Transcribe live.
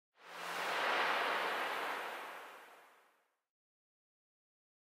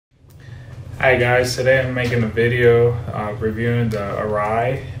Hi guys, today I'm making a video reviewing the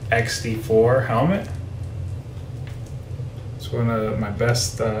Arai XD-4 helmet. It's one of my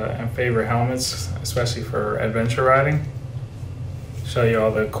best and favorite helmets, especially for adventure riding. Show you all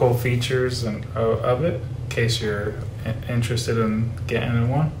the cool features of it, in case you're interested in getting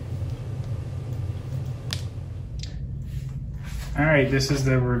one. Alright, this is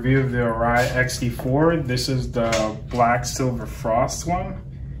the review of the Arai XD-4. This is the black silver frost one.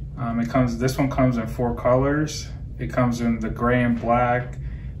 This one comes in 4 colors. It comes in the gray and black,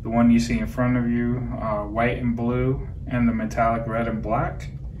 the one you see in front of you, white and blue, and the metallic red and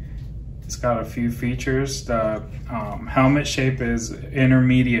black. It's got a few features. The helmet shape is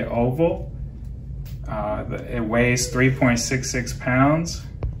intermediate oval. It weighs 3.66 pounds.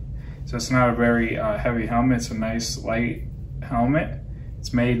 So it's not a very heavy helmet. It's a nice light helmet.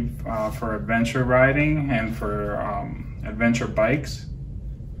 It's made for adventure riding and for adventure bikes.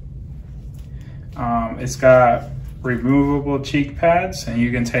 It's got removable cheek pads, and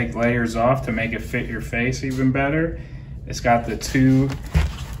you can take layers off to make it fit your face even better. It's got the 2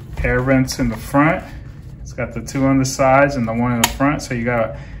 air vents in the front. It's got the 2 on the sides and the 1 in the front. So you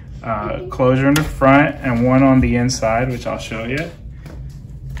got a closure in the front and 1 on the inside, which I'll show you.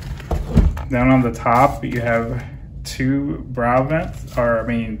 Then on the top, you have 2 air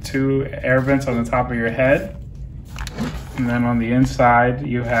vents on the top of your head. And then on the inside,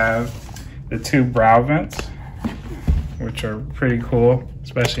 you have the 2 brow vents, which are pretty cool,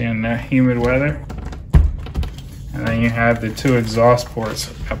 especially in humid weather. And then you have the 2 exhaust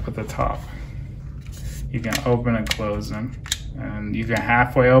ports up at the top. You can open and close them. And you can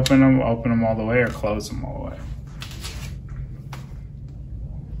halfway open them all the way, or close them all the way.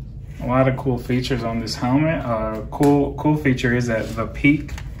 A lot of cool features on this helmet. Cool feature is that the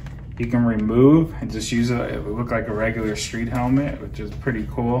peak you can remove and just use it would look like a regular street helmet, which is pretty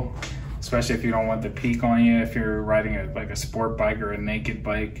cool. Especially if you don't want the peak on you, if you're riding like a sport bike or a naked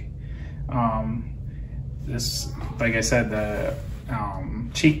bike. Like I said, the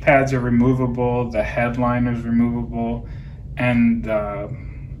cheek pads are removable, the headliner is removable, and the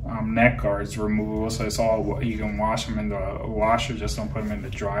neck guard's removable. So it's all, you can wash them in the washer, just don't put them in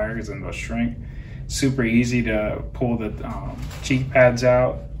the dryer because then they'll shrink. Super easy to pull the cheek pads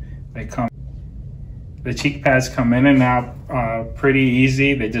out. The cheek pads come in and out pretty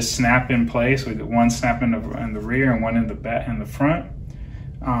easy. They just snap in place with 1 snap in the rear and 1 in the front.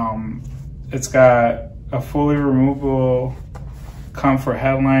 It's got a fully removable comfort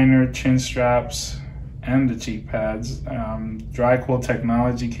headliner, chin straps, and the cheek pads. Dry cool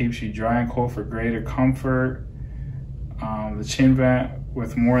technology keeps you dry and cool for greater comfort. The chin vent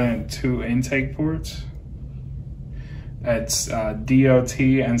with more than 2 intake ports. It's DOT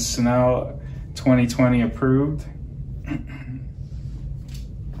and Snell 2020 approved.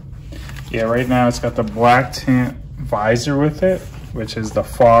 Yeah, right now it's got the black tint visor with it, which is the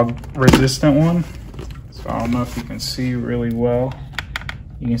fog resistant one. So I don't know if you can see really well.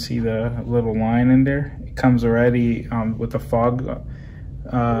 You can see the little line in there. It comes already with the fog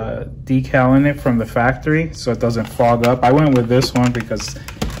decal in it from the factory, so it doesn't fog up. I went with this one because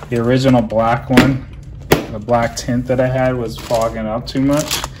the original black one, the black tint that I had, was fogging up too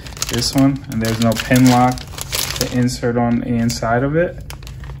much. This one, and there's no pin lock to insert on the inside of it.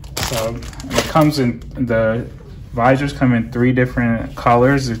 So it comes in, the visors come in 3 different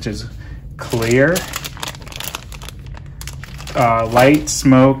colors, which is clear, light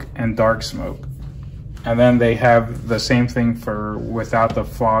smoke, and dark smoke. And then they have the same thing for without the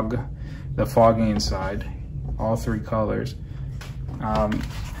fogging inside, all 3 colors.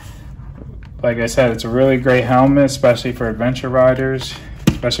 Like I said, it's a really great helmet, especially for adventure riders,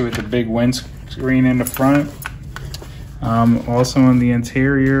 especially with the big windscreen in the front. Also on the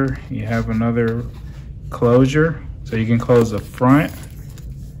interior, you have another closure, so you can close the front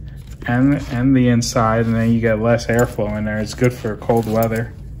and the inside, and then you get less airflow in there. It's good for cold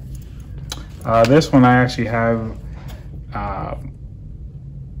weather. This one I actually have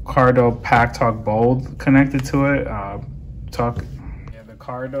Cardo Pack Talk Bold connected to it. The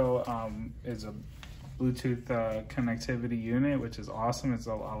Cardo is a Bluetooth connectivity unit, which is awesome. It's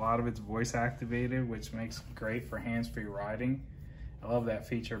a lot of it's voice activated, which makes it great for hands-free riding. I love that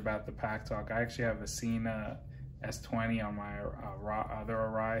feature about the Pack Talk. I actually have a Sina S20 on my other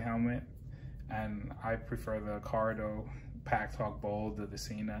Arai helmet, and I prefer the Cardo Pack Talk Bold to the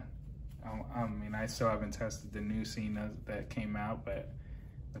Sina. I mean, I still haven't tested the new Sina that came out, but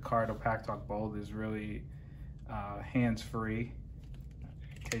the Cardo Pack Talk Bold is really hands-free.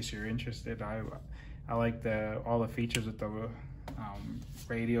 In case you're interested, I like all the features with the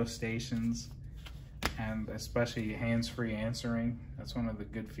radio stations and especially hands-free answering. That's one of the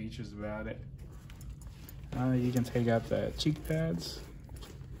good features about it. You can take out the cheek pads.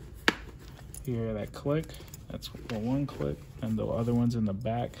 Here, that click, that's the one click, and the other one's in the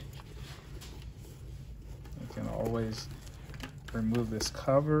back. You can always remove this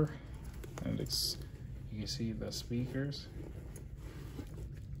cover, and you can see the speakers.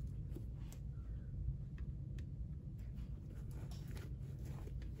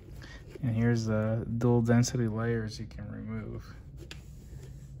 And here's the dual density layers you can remove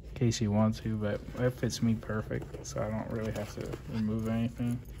in case you want to, but it fits me perfect, so I don't really have to remove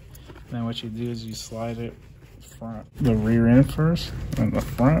anything. And then what you do is you slide it front, the rear end first, and the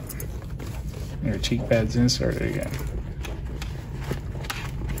front, and your cheek pad's inserted again.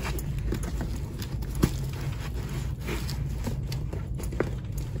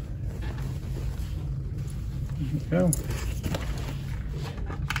 There you go.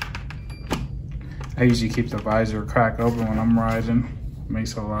 I usually keep the visor cracked open when I'm riding. It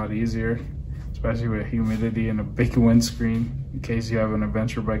makes it a lot easier, especially with humidity and a big windscreen. In case you have an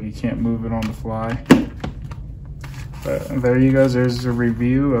adventure bike, you can't move it on the fly. But there you go, there's a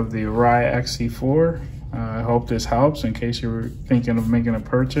review of the Arai XD-4. I hope this helps in case you were thinking of making a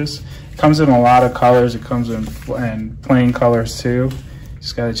purchase. It comes in a lot of colors. It comes in plain colors too.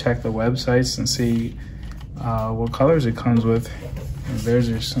 Just gotta check the websites and see what colors it comes with. And there's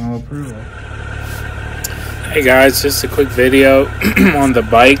your seal of approval. Hey guys, just a quick video on the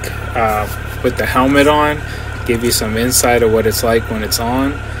bike with the helmet on. Give you some insight of what it's like when it's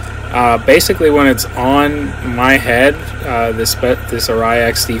on. Basically, when it's on my head, this Arai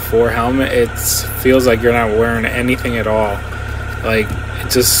XD-4 helmet, it feels like you're not wearing anything at all. Like,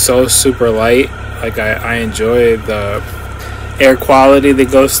 it's just so super light. Like, I enjoy the air quality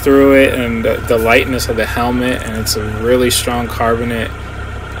that goes through it and the lightness of the helmet, and it's a really strong carbonate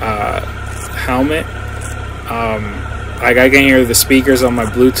helmet. Like, I can hear the speakers on my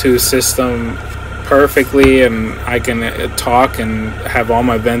Bluetooth system perfectly, and I can talk and have all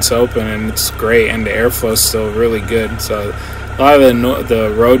my vents open, and it's great, and the airflow is still really good, so a lot of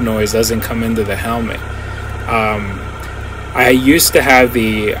the road noise doesn't come into the helmet. I used to have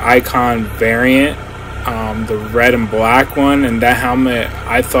the Icon variant, the red and black one, and that helmet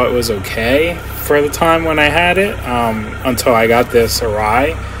I thought was okay for the time when I had it, until I got this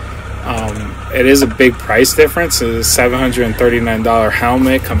Arai. It is a big price difference. It's a $739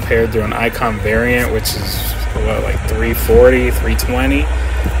 helmet compared to an Icon variant, which is what, like $340, $320.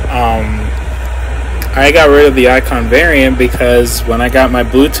 I got rid of the Icon variant because when I got my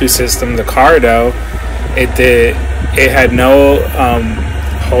Bluetooth system, the Cardo, it had no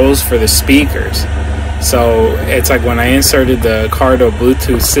holes for the speakers. So it's like when I inserted the Cardo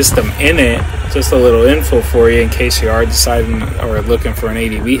Bluetooth system in it, just a little info for you in case you are deciding or looking for an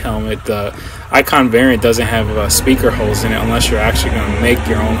ADV helmet, the Icon variant doesn't have speaker holes in it unless you're actually going to make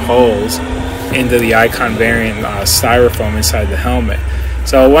your own holes into the Icon variant styrofoam inside the helmet.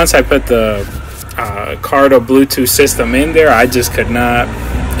 So once I put the Cardo Bluetooth system in there, I just could not,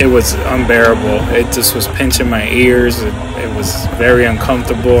 it was unbearable. It just was pinching my ears. It was very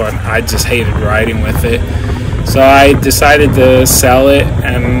uncomfortable, and I just hated riding with it. So I decided to sell it,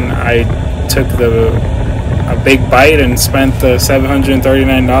 and I took a big bite and spent the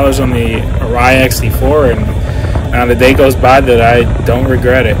 $739 on the Arai XD-4, and now the day goes by that I don't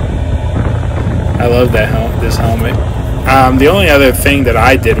regret it. I love this helmet. The only other thing that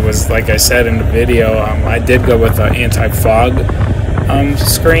I did was, like I said in the video, I did go with an anti-fog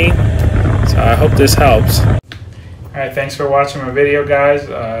screen, so I hope this helps. Alright, thanks for watching my video, guys.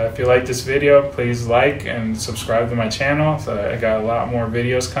 If you like this video, please like and subscribe to my channel. So I got a lot more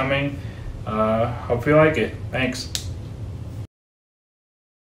videos coming. Hope you like it. Thanks.